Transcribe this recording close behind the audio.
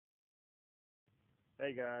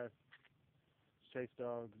Hey guys, Chase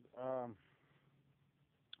Dogs.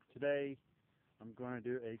 Today I'm going to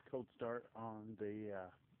do a cold start on the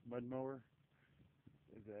mud mower.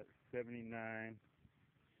 Is at 79,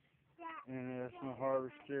 and it's my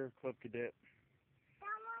harvester Club Cadet.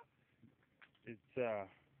 It's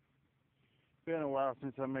been a while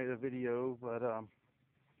since I made a video, but got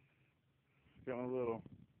my little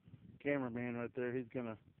cameraman right there. He's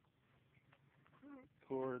gonna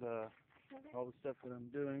record all the stuff that I'm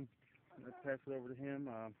doing. I'm gonna pass it over to him.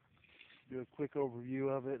 Do a quick overview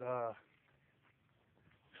of it.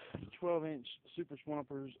 12-inch Super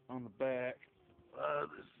Swampers on the back.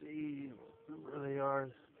 Let's see where they are.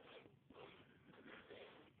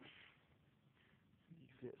 You can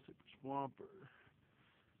see a Super Swamper.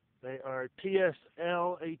 They are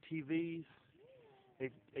TSL ATVs,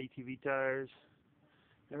 ATV tires.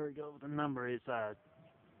 There we go. The number is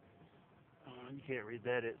you can't read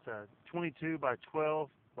that. It's 22 by 12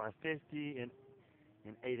 by 50 and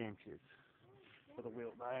 8 inches for the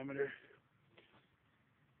wheel diameter.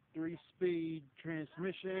 3-speed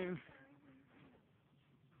transmission.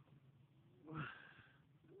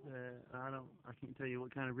 I can't tell you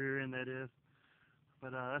what kind of rear end that is,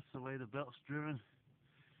 but that's the way the belt's driven.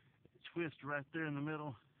 It twists right there in the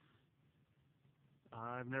middle.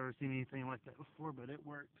 I've never seen anything like that before, but it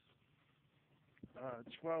works.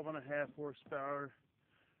 12.5 horsepower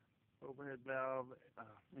overhead valve,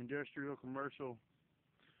 industrial commercial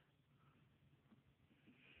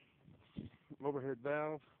overhead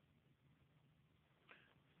valve.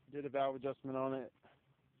 Did a valve adjustment on it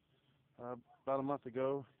about a month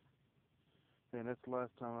ago, and that's the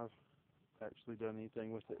last time I've actually done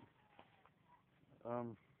anything with it.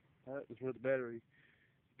 That is where the battery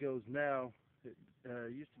goes now. It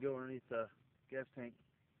used to go underneath the gas tank,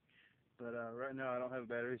 but right now I don't have a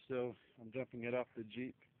battery, so I'm jumping it off the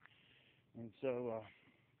Jeep. And so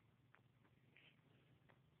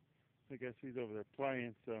I guess he's over there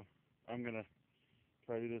playing, so I'm gonna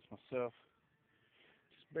try to do this myself.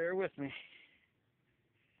 Just bear with me.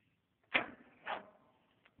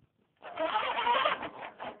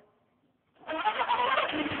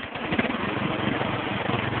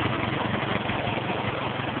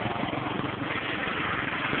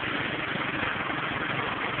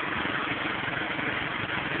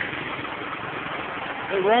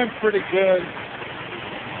 It runs pretty good.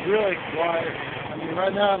 It's really quiet. I mean,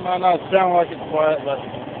 right now it might not sound like it's quiet, but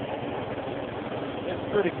it's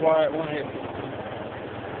pretty quiet when it.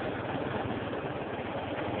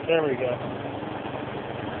 There we go.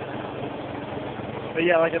 But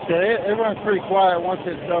yeah, like I said, it runs pretty quiet once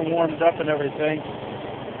it's done warmed up and everything.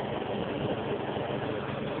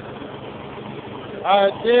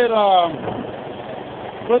 I did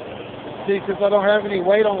because I don't have any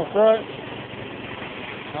weight on the front.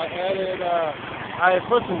 I had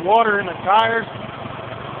put some water in the tires.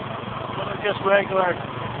 They're just regular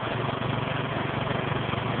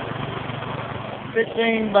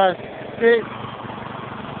 15 by 6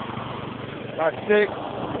 by 6.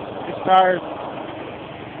 These tires.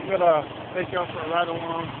 I'm gonna take y'all for a ride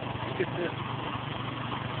along. Get this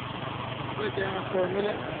put down for a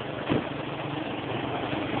minute.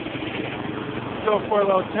 Go for a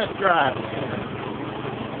little test drive.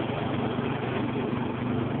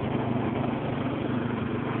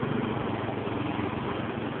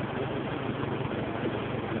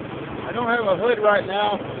 I don't have a hood right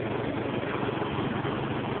now.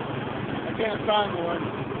 I can't find one.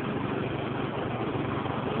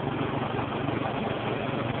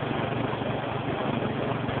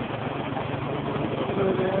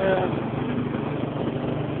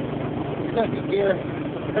 That's the gear.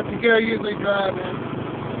 That's the gear I usually drive in.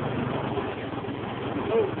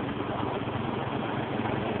 Oh.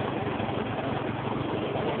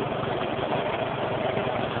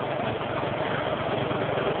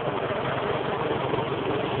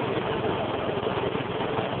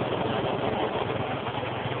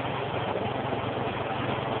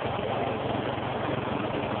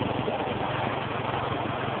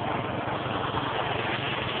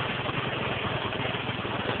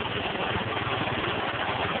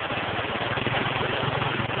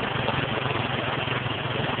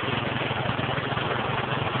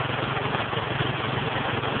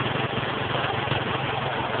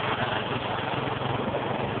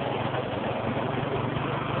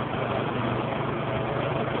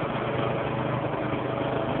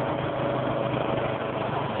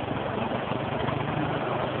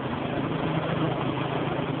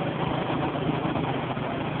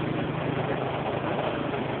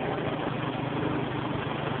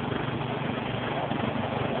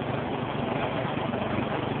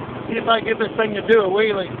 See if I can get this thing to do a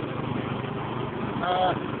wheelie.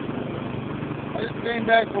 I just came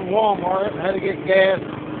back from Walmart. I had to get gas.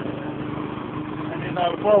 And then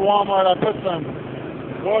before Walmart, I put some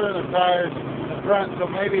water in the tires in the front, so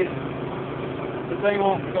maybe the thing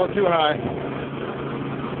won't go too high.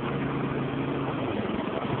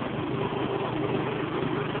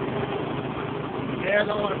 Yeah, I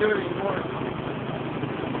don't want to do it anymore.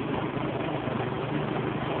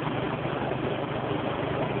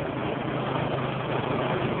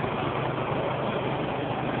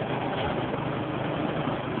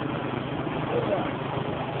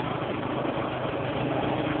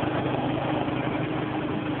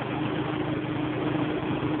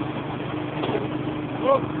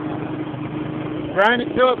 Grind it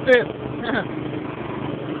till it fits.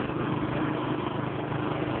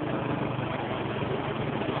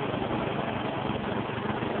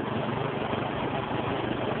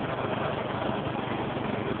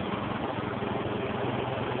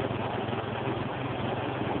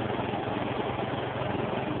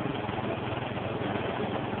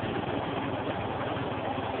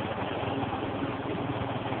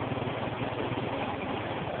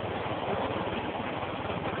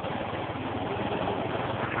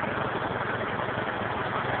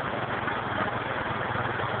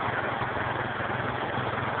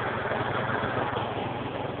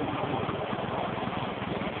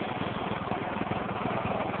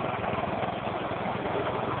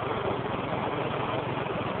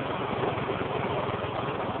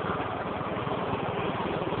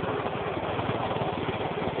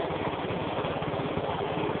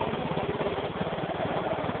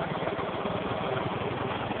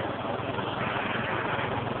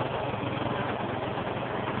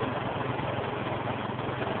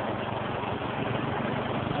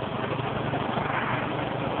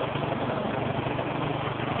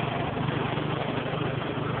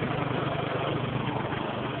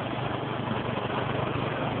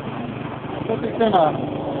 Put this in a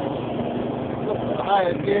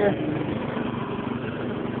highest gear.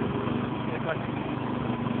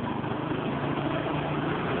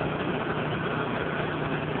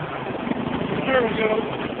 There we go.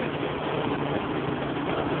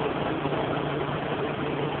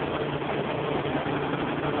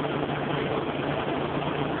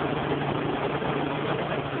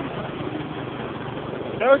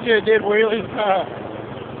 Told you it did wheelies.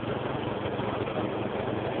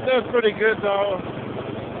 It does pretty good though.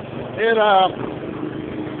 It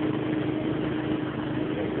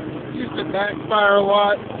used to backfire a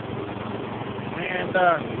lot, and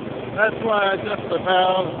that's why I adjusted the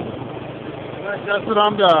valves. I adjusted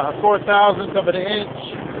them to 1/4,000th of an inch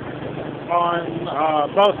on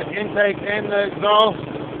both the intake and the exhaust.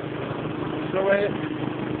 So it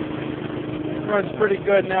runs pretty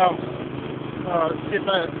good now. See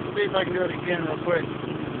if I can do it again real quick.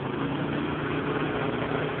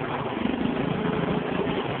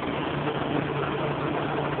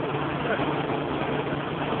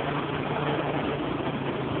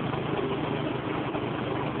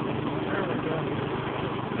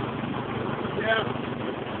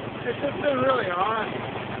 It's just been really hot,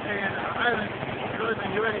 and I haven't really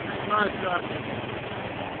been doing anything much.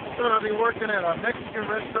 So I'll be working at a Mexican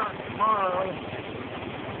restaurant tomorrow,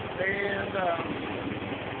 and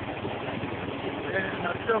I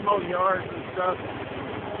still mow yards and stuff.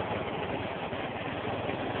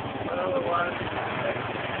 But otherwise,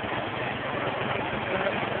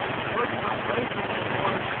 working on basics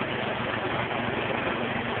anymore.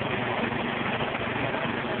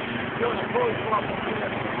 Doing a fully swap of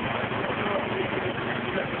this.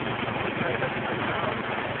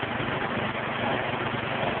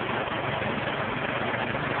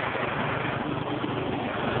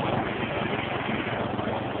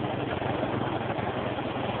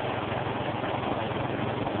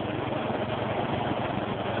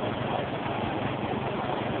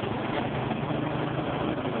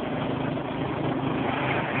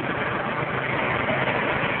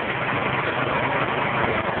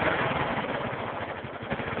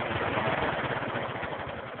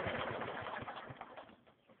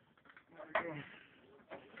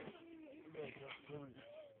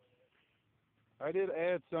 I did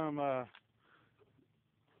add some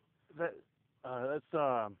that's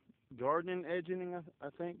gardening edging, I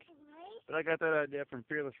think. But I got that idea from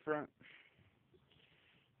Fearless Front.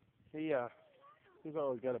 He's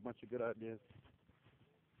always got a bunch of good ideas.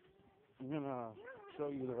 I'm gonna show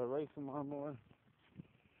you the racing lawnmower.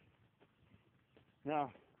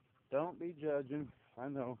 Now, don't be judging. I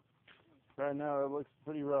know. Right now it looks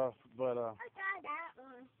pretty rough, but I got that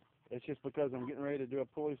one. it's just because I'm getting ready to do a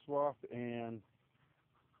pulley swap and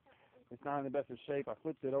it's not in the best of shape. I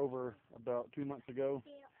flipped it over about 2 months ago,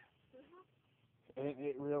 and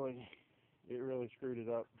it really screwed it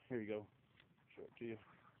up. Here you go. Show it to you.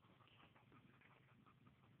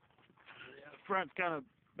 The front's kind of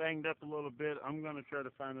banged up a little bit. I'm gonna try to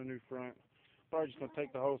find a new front. Probably just gonna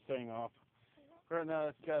take the whole thing off. Right now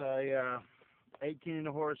it's got a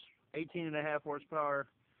 18.5 horsepower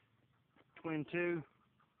twin 2.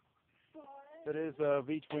 It is a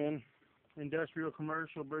V-twin, industrial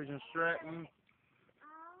commercial, Bridge & Stratton.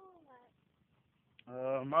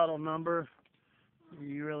 Model number,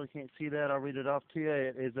 you really can't see that. I'll read it off to you.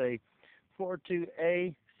 It is a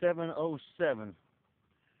 42A707.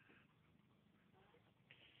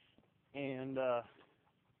 And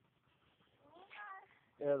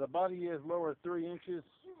yeah, the body is lower 3 inches.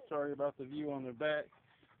 Sorry about the view on the back,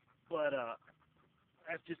 but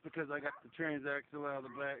that's just because I got the transaxle out of the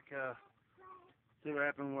back. See what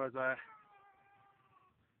happened was I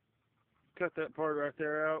cut that part right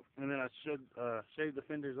there out, and then I shaved the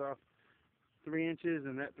fenders off 3 inches,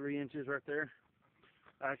 and that 3 inches right there.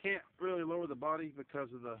 I can't really lower the body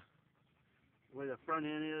because of the way the front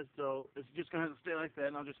end is, so it's just going to have to stay like that,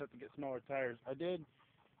 and I'll just have to get smaller tires. I did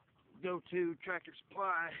go to Tractor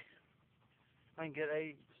Supply and get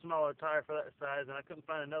a smaller tire for that size, and I couldn't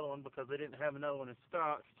find another one because they didn't have another one in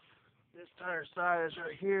stock. This tire size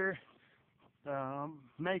right here,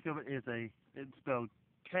 make of it is it's spelled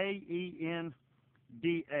Kenda,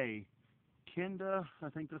 Kenda, I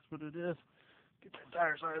think that's what it is. Get that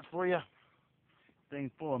tire size for you.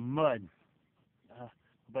 Thing's full of mud.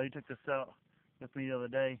 Buddy took this out with me the other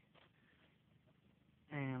day,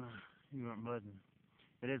 and you weren't mudding.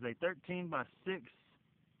 It is a 13 by 6,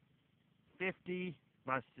 50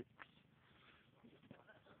 by 6.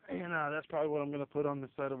 And that's probably what I'm going to put on this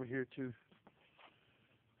side over here too,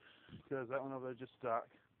 because that one over there is just stock.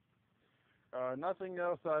 Nothing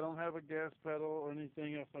else. I don't have a gas pedal or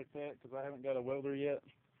anything else like that because I haven't got a welder yet.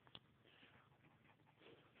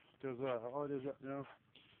 Because all it is right now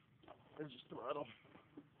is just throttle.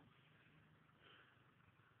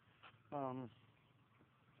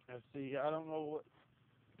 Let's see. I don't know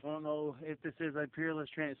if this is a Peerless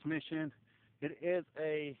transmission. It is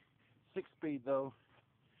a 6-speed though.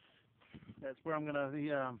 That's where I'm gonna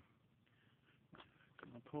be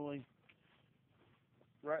pulling.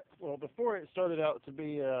 Right. Well, before it started out to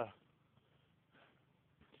be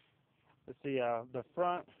let's see. The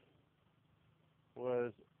front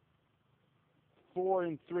was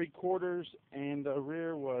 4 3/4, and the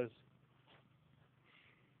rear was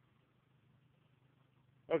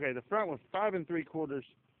okay. The front was 5 3/4.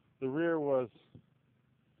 The rear was,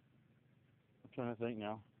 I'm trying to think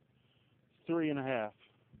now, 3.5.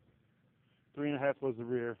 3.5 was the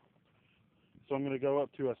rear. So I'm going to go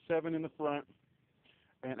up to a 7 in the front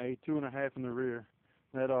and a 2.5 in the rear.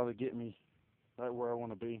 That ought to get me right where I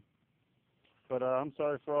want to be. But I'm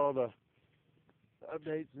sorry for all the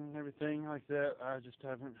updates and everything like that. I just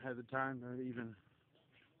haven't had the time to even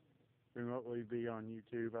remotely be on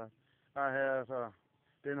YouTube. I have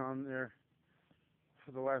been on there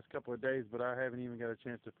for the last couple of days, but I haven't even got a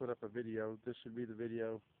chance to put up a video. This should be the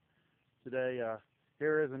video today.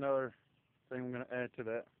 Here is another thing I'm going to add to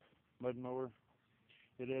that mud mower.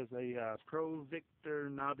 It is a Pro Victor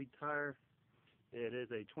knobby tire. It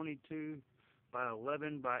is a 22 by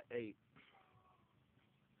 11 by 8.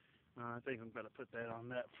 I think I'm going to put that on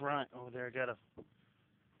that front over there. I got to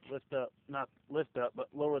lift up, not lift up, but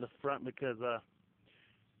lower the front, because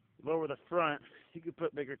lower the front, you could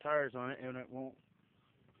put bigger tires on it and it won't,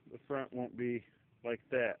 the front won't be like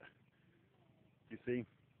that. You see?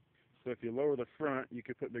 So if you lower the front, you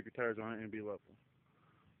could put bigger tires on it and it'd be level.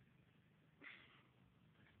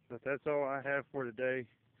 But that's all I have for today.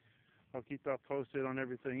 I'll keep y'all posted on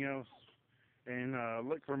everything else, and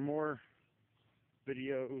look for more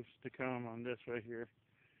videos to come on this right here.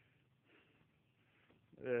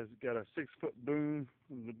 It's got a 6-foot boom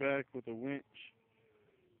in the back with a winch.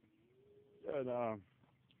 And I'm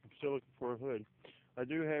still looking for a hood. I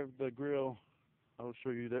do have the grill. I'll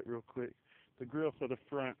show you that real quick. The grill for the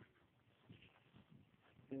front.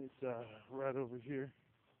 It's right over here.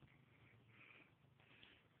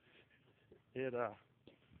 It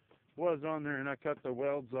was on there and I cut the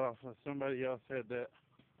welds off. Somebody else had that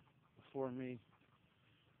before me.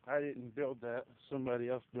 I didn't build that. Somebody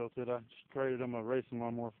else built it. I just traded them a racing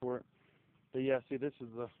lawnmower for it. But yeah, see, this is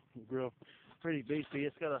the grill. Pretty beefy.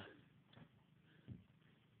 It's got a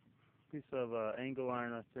piece of angle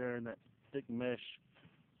iron right there and that thick mesh.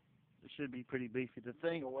 It should be pretty beefy. The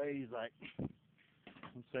thing weighs like,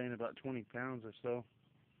 I'm saying, about 20 pounds or so.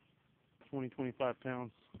 20, 25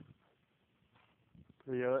 pounds.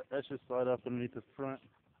 But yeah, that's just slide up underneath the front.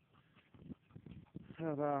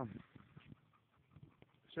 And,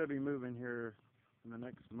 should be moving here in the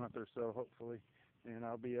next month or so, hopefully, and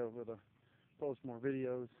I'll be able to post more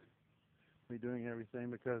videos, me doing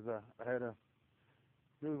everything, because I had to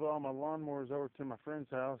move all my lawnmowers over to my friend's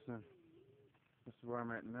house, and this is where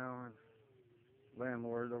I'm at now. And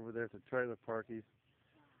landlord over there at the trailer park,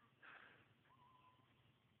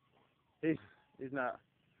 he's not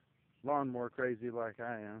lawnmower crazy like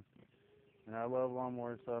I am, and I love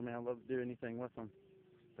lawnmowers, so I mean I love to do anything with them.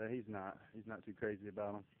 But he's not too crazy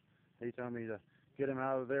about them. He told me to get him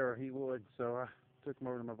out of there or he would, so I took him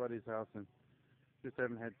over to my buddy's house and just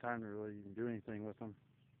haven't had time to really even do anything with them.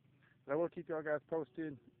 But I will keep y'all guys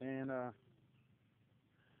posted, and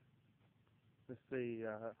let's see,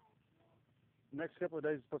 next couple of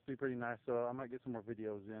days is supposed to be pretty nice, so I might get some more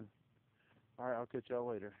videos in. Alright, I'll catch y'all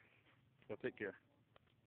later. So take care.